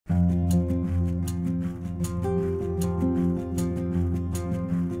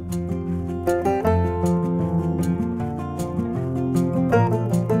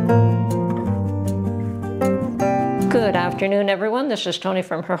afternoon, everyone. This is Tony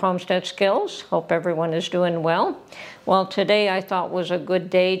from her Homestead Skills. Hope everyone is doing well. Well, today I thought was a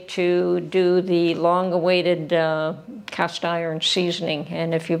good day to do the long-awaited cast iron seasoning.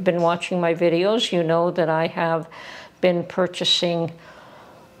 And if you've been watching my videos, you know that I have been purchasing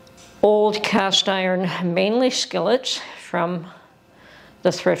old cast iron, mainly skillets, from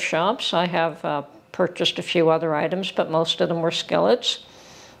the thrift shops. I have purchased a few other items, but most of them were skillets.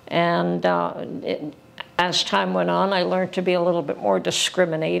 And as time went on, I learned to be a little bit more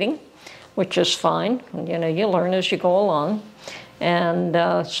discriminating, which is fine. You know, you learn as you go along.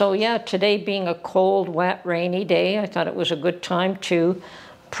 And so yeah, today being a cold, wet, rainy day, I thought it was a good time to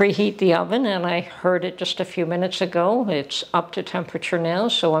preheat the oven, and I heard it just a few minutes ago. It's up to temperature now,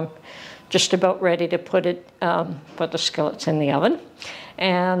 so I'm just about ready to put the skillets in the oven.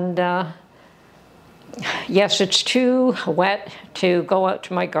 And yes, it's too wet to go out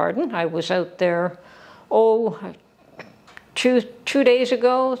to my garden. I was out there, three days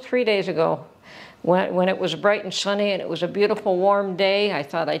ago, when it was bright and sunny and it was a beautiful warm day. I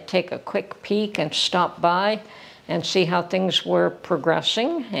thought I'd take a quick peek and stop by and see how things were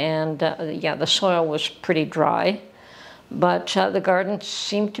progressing. And yeah, the soil was pretty dry, but the garden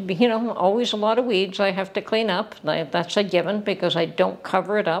seemed to be, you know, always a lot of weeds I have to clean up. That's a given because I don't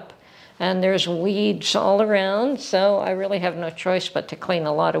cover it up. And there's weeds all around, so I really have no choice but to clean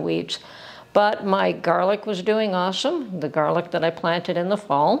a lot of weeds. But my garlic was doing awesome, the garlic that I planted in the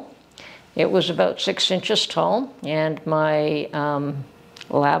fall. It was about 6 inches tall, and my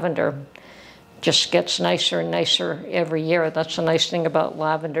lavender just gets nicer and nicer every year. That's the nice thing about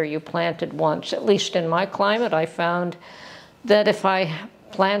lavender. You plant it once, at least in my climate, I found that if I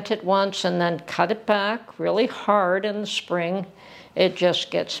plant it once and then cut it back really hard in the spring, it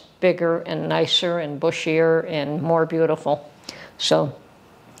just gets bigger and nicer and bushier and more beautiful. So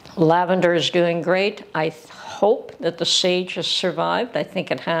lavender is doing great. I hope that the sage has survived. I think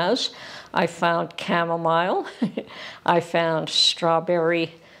it has. I found chamomile. I found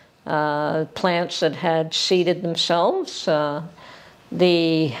strawberry plants that had seeded themselves.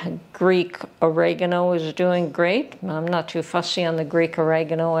 The Greek oregano is doing great. I'm not too fussy on the Greek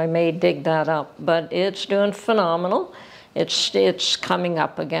oregano. I may dig that up, but it's doing phenomenal. It's coming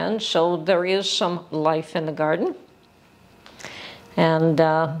up again, so there is some life in the garden. And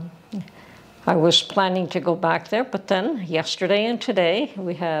I was planning to go back there, but then yesterday and today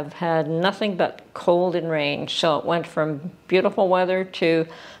we have had nothing but cold and rain. So it went from beautiful weather to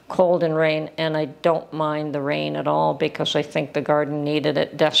cold and rain, and I don't mind the rain at all because I think the garden needed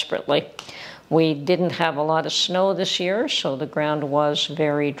it desperately. We didn't have a lot of snow this year, so the ground was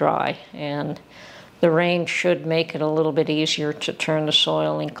very dry, and the rain should make it a little bit easier to turn the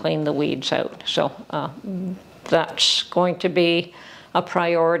soil and clean the weeds out. So that's going to be a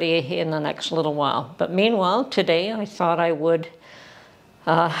priority in the next little while. But meanwhile, today I thought I would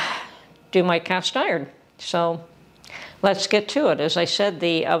do my cast iron. So let's get to it. As I said,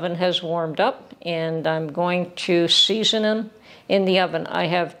 the oven has warmed up, and I'm going to season them in the oven. I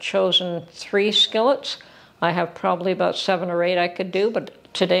have chosen 3 skillets. I have probably about 7 or 8 I could do,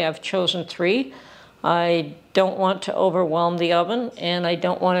 but today I've chosen 3. I don't want to overwhelm the oven, and I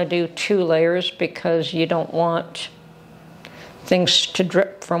don't want to do 2 layers because you don't want things to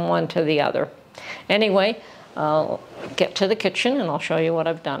drip from one to the other. Anyway, I'll get to the kitchen and I'll show you what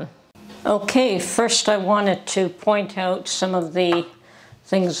I've done. Okay, first I wanted to point out some of the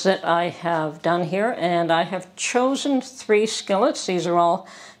things that I have done here, and I have chosen 3 skillets. These are all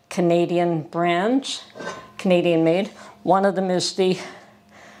Canadian brands, Canadian made. One of them is the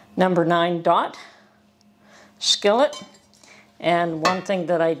number 9 dot skillet, and one thing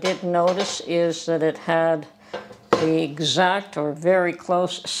that I did notice is that it had the exact or very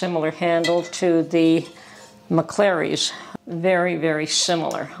close similar handle to the McClary's. Very, very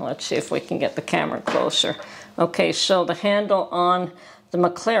similar. Let's see if we can get the camera closer. Okay, so the handle on the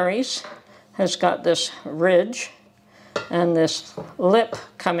McClary's has got this ridge and this lip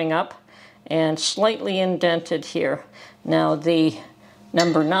coming up and slightly indented here. Now the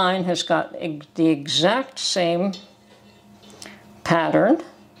number 9 has got the exact same pattern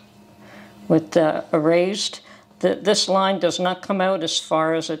with the erased. This line does not come out as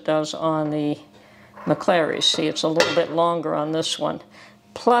far as it does on the McClary's. See, it's a little bit longer on this one.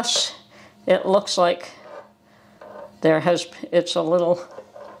 Plus, it looks like it's a little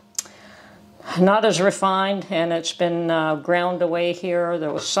not as refined, and it's been ground away here.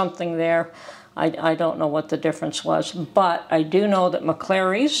 There was something there. I don't know what the difference was, but I do know that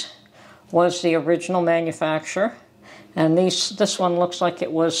McClary's was the original manufacturer, and this one looks like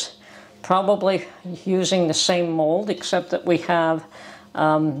it was probably using the same mold, except that we have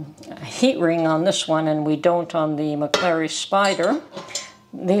heat ring on this one, and we don't on the McClary Spider.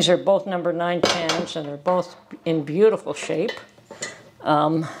 These are both number 9 pans, and they're both in beautiful shape.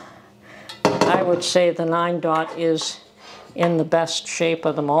 I would say the 9 dot is in the best shape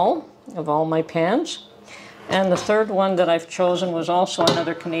of them all, of all my pans. And the third one that I've chosen was also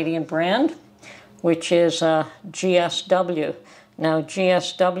another Canadian brand, which is GSW. Now,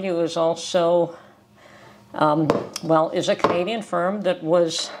 GSW is also, is a Canadian firm that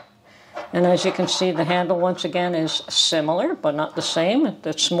was, and as you can see, the handle once again is similar, but not the same.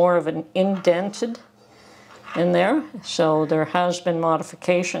 It's more of an indented in there, so there has been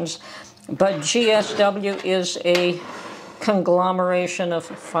modifications. But GSW is a conglomeration of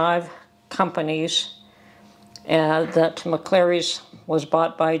 5 companies that McClary's was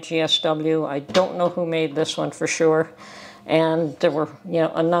bought by GSW. I don't know who made this one for sure. And there were,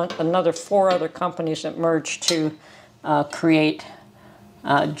 another 4 other companies that merged to create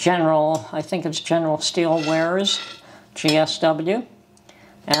General, I think it's General Steel Wares, GSW.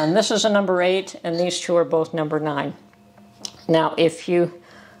 And this is a number 8, and these 2 are both number 9. Now, if you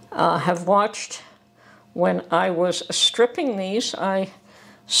have watched when I was stripping these, I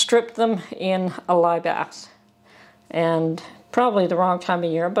stripped them in a lye bath. And probably the wrong time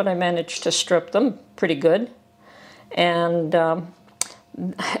of year, but I managed to strip them pretty good. And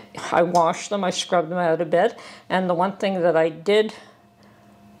I washed them, I scrubbed them out a bit. And the one thing that I did,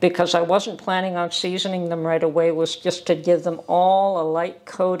 because I wasn't planning on seasoning them right away, was just to give them all a light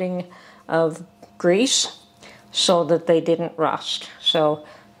coating of grease so that they didn't rust. So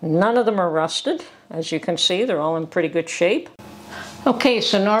none of them are rusted. As you can see, they're all in pretty good shape. Okay,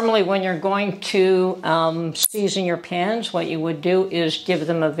 so normally when you're going to season your pans, what you would do is give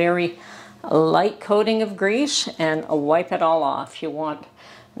them a very light coating of grease and wipe it all off. You want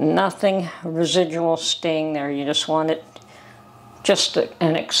nothing residual staying there. You just want it just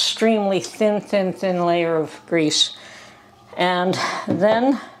an extremely thin layer of grease. And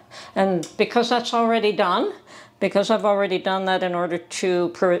then, because that's already done, because I've already done that in order to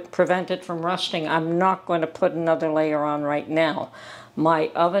prevent it from rusting, I'm not going to put another layer on right now. My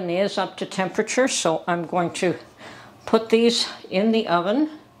oven is up to temperature, so I'm going to put these in the oven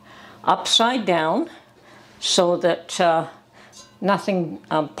upside down so that nothing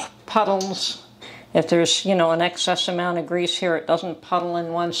puddles. If there's, an excess amount of grease here, it doesn't puddle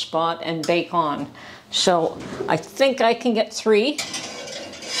in one spot and bake on. So I think I can get 3.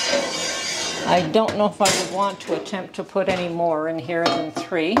 I don't know if I would want to attempt to put any more in here than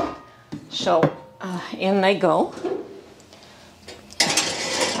 3. So in they go.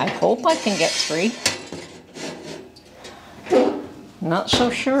 I hope I can get 3. Not so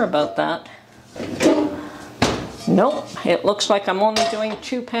sure about that. Nope, it looks like I'm only doing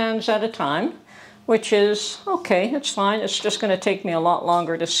 2 pans at a time, which is okay, it's fine. It's just going to take me a lot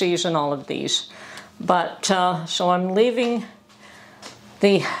longer to season all of these. But, so I'm leaving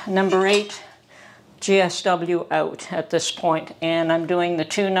the number 8 GSW out at this point, and I'm doing the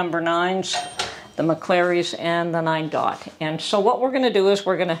 2 number 9s, the McClary's and the 9 dot. And so what we're going to do is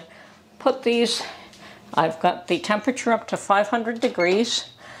we're going to put these, I've got the temperature up to 500 degrees,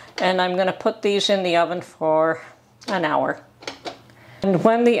 and I'm going to put these in the oven for an hour. And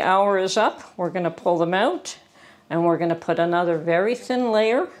when the hour is up, we're going to pull them out, and we're going to put another very thin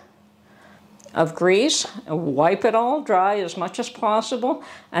layer of grease, and wipe it all dry as much as possible,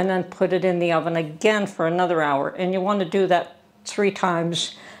 and then put it in the oven again for another hour. And you want to do that 3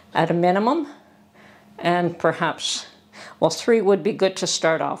 times at a minimum, and perhaps, 3 would be good to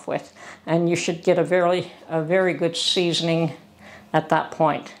start off with, and you should get a very good seasoning at that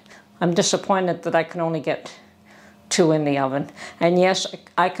point. I'm disappointed that I can only get 2 in the oven. And yes,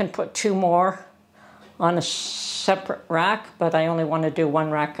 I can put 2 more on a separate rack, but I only want to do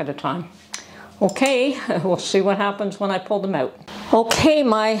 1 rack at a time. Okay, we'll see what happens when I pull them out. Okay,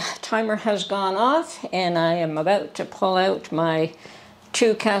 my timer has gone off, and I am about to pull out my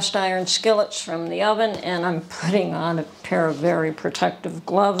 2 cast iron skillets from the oven, and I'm putting on a pair of very protective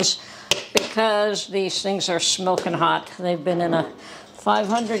gloves because these things are smoking hot. They've been in a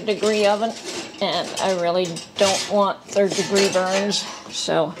 500 degree oven, and I really don't want 3rd degree burns.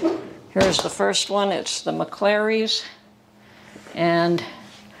 So here's the first one. It's the McClary's, and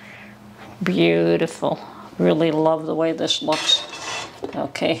beautiful. Really love the way this looks.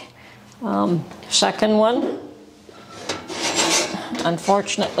 Okay, second one.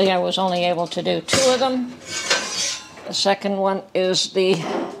 Unfortunately, I was only able to do 2 of them. The second one is the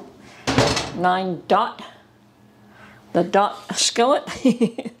 9 dot, the dot skillet,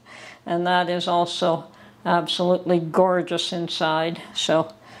 and that is also absolutely gorgeous inside.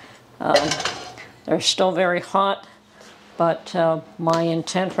 So they're still very hot, but my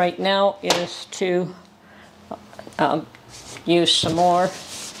intent right now is to use some more,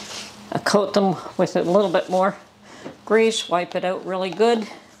 coat them with a little bit more grease, wipe it out really good.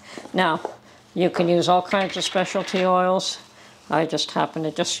 Now, you can use all kinds of specialty oils. I just happen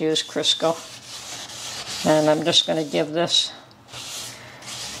to just use Crisco. And I'm just going to give this,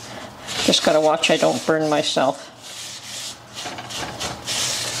 just got to watch I don't burn myself,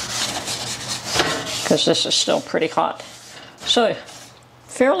 because this is still pretty hot. So,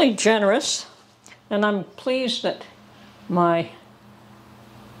 fairly generous, and I'm pleased that my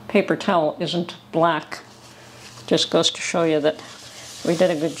paper towel isn't black. Just goes to show you that we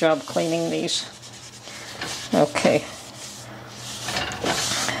did a good job cleaning these. Okay.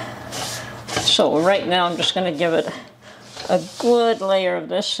 So right now I'm just going to give it a good layer of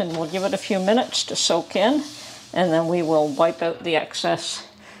this, and we'll give it a few minutes to soak in, and then we will wipe out the excess.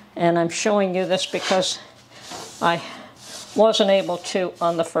 And I'm showing you this because I wasn't able to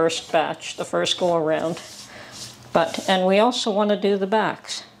on the first batch, the first go around. And we also want to do the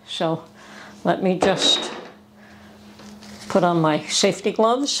backs. So let me just put on my safety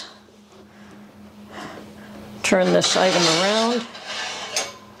gloves, turn this item around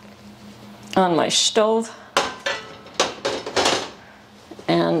on my stove,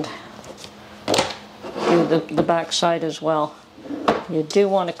 and do the back side as well. You do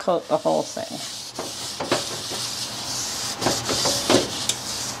want to coat the whole thing.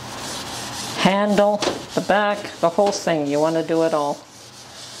 Handle, the back, the whole thing. You want to do it all.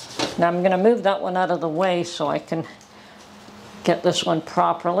 Now I'm going to move that one out of the way so I can get this one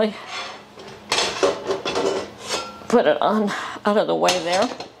properly. Put it on out of the way there.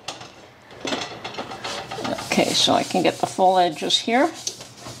 Okay, so I can get the full edges here.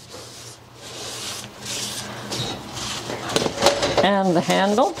 And the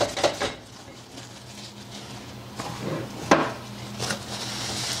handle.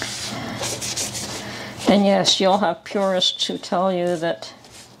 And yes, you'll have purists who tell you that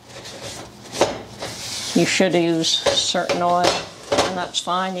you should use certain oil, and that's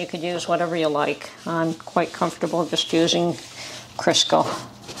fine. You could use whatever you like. I'm quite comfortable just using Crisco.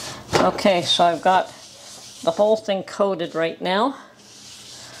 Okay, so I've got the whole thing coated right now,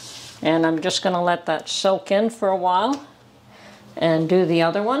 and I'm just going to let that soak in for a while and do the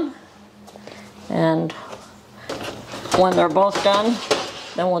other one. And when they're both done,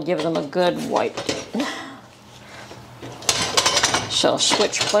 then we'll give them a good wipe. So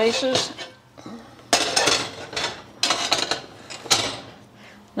switch places.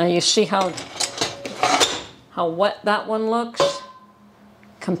 Now you see how wet that one looks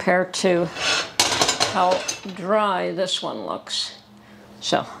compared to how dry this one looks.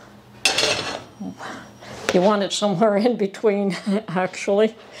 So you want it somewhere in between,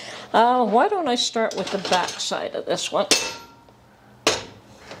 actually. Why don't I start with the back side of this one?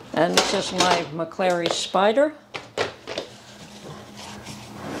 And this is my McClary Spider.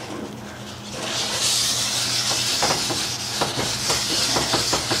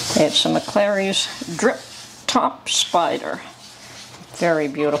 It's a McClary's Drip Top Spider. Very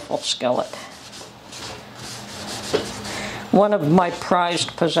beautiful skillet. One of my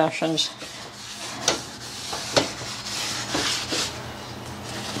prized possessions.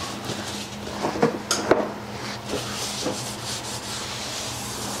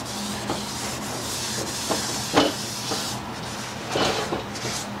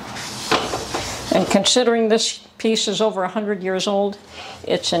 And considering this piece is over 100 years old,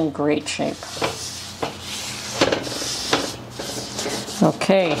 it's in great shape.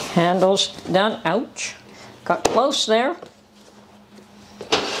 Okay, handles done. Ouch. Got close there.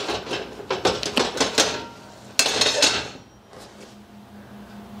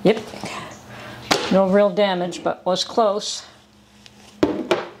 Yep. No real damage, but was close.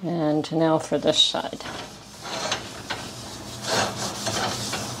 And now for this side.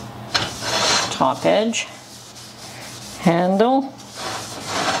 Top edge, handle,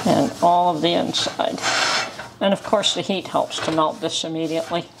 and all of the inside. And of course the heat helps to melt this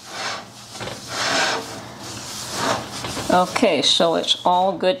immediately. Okay, so it's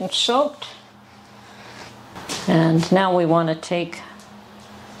all good and soaked. And now we want to take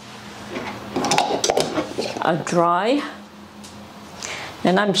a dry,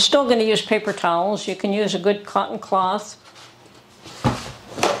 and I'm still going to use paper towels. You can use a good cotton cloth,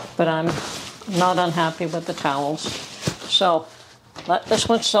 but I'm not unhappy with the towels. So let this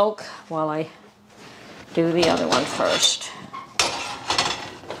one soak while I do the other one first.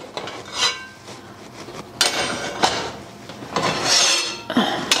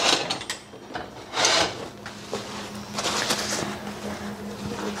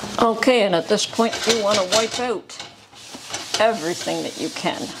 Okay, and at this point you want to wipe out everything that you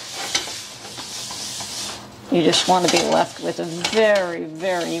can. You just want to be left with a very,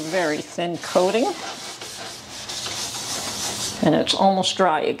 very, very thin coating. And it's almost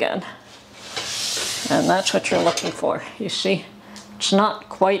dry again. And that's what you're looking for. You see, it's not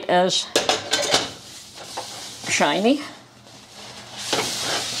quite as shiny.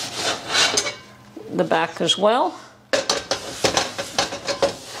 The back as well.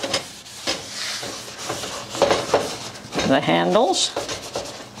 The handles.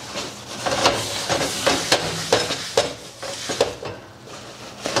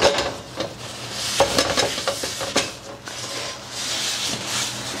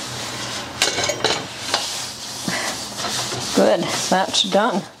 Good, that's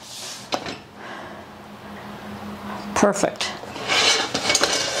done. Perfect.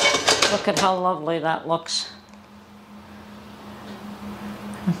 Look at how lovely that looks.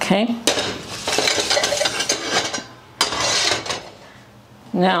 Okay.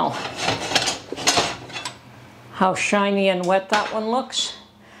 Now, how shiny and wet that one looks,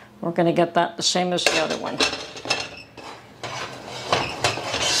 we're going to get that the same as the other one.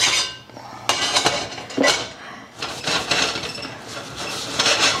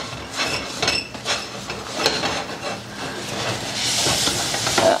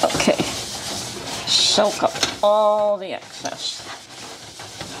 Okay, soak up all the excess.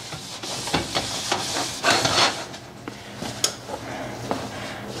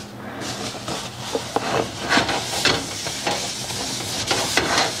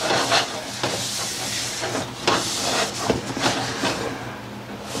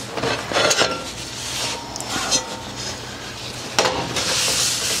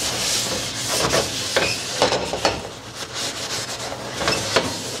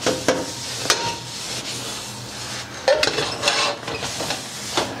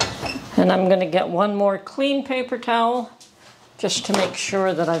 And I'm going to get one more clean paper towel just to make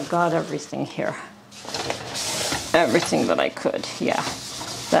sure that I've got everything here. Everything that I could, yeah.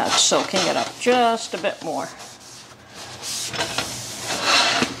 That's soaking it up just a bit more.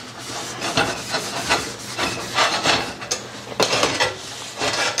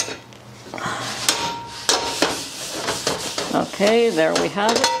 Okay, there we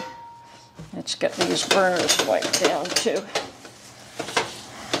have it. Let's get these burners wiped down too.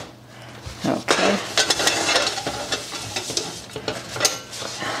 Okay.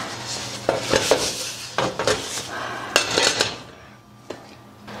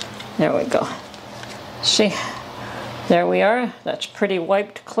 There we go. See, there we are. That's pretty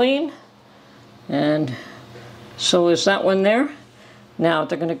wiped clean. And so is that one there. Now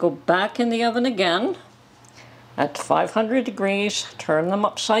they're going to go back in the oven again at 500 degrees, turn them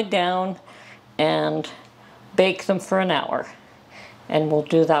upside down, and bake them for an hour. And we'll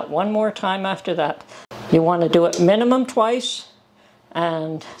do that one more time after that. You want to do it minimum twice,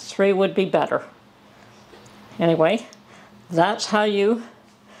 and 3 would be better. Anyway, that's how you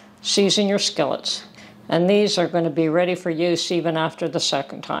season your skillets. And these are going to be ready for use even after the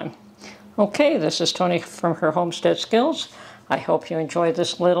second time. Okay, this is Tony from her Homestead Skills. I hope you enjoyed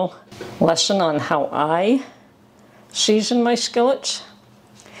this little lesson on how I season my skillets.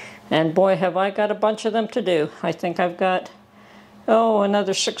 And boy, have I got a bunch of them to do. I think I've got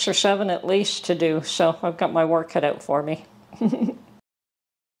another 6 or 7 at least to do, so I've got my work cut out for me.